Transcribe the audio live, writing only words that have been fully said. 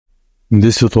In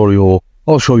this tutorial,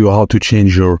 I'll show you how to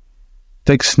change your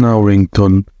TextNow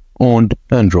ringtone on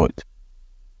Android.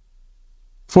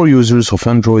 For users of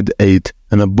Android 8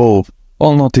 and above,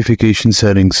 all notification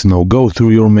settings now go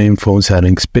through your main phone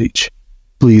settings page.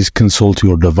 Please consult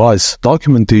your device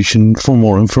documentation for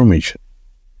more information.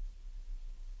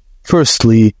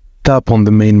 Firstly, tap on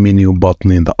the main menu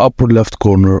button in the upper left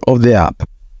corner of the app,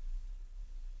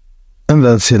 and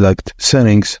then select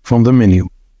Settings from the menu.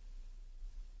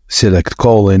 Select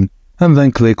Call-in and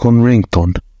then click on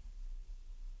Ringtone.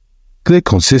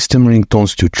 Click on System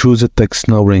Ringtones to choose a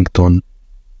TextNow ringtone,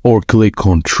 or click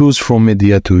on Choose from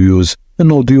Media to use an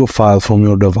audio file from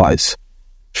your device.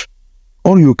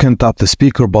 Or you can tap the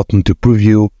speaker button to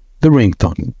preview the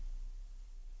ringtone.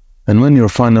 And when you're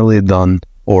finally done,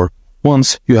 or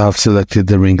once you have selected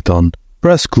the ringtone,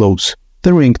 press Close. The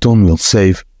ringtone will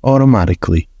save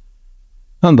automatically.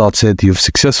 And that's it, you've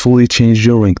successfully changed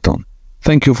your ringtone.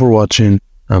 Thank you for watching,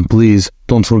 and please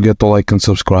don't forget to like and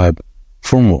subscribe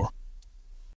for more.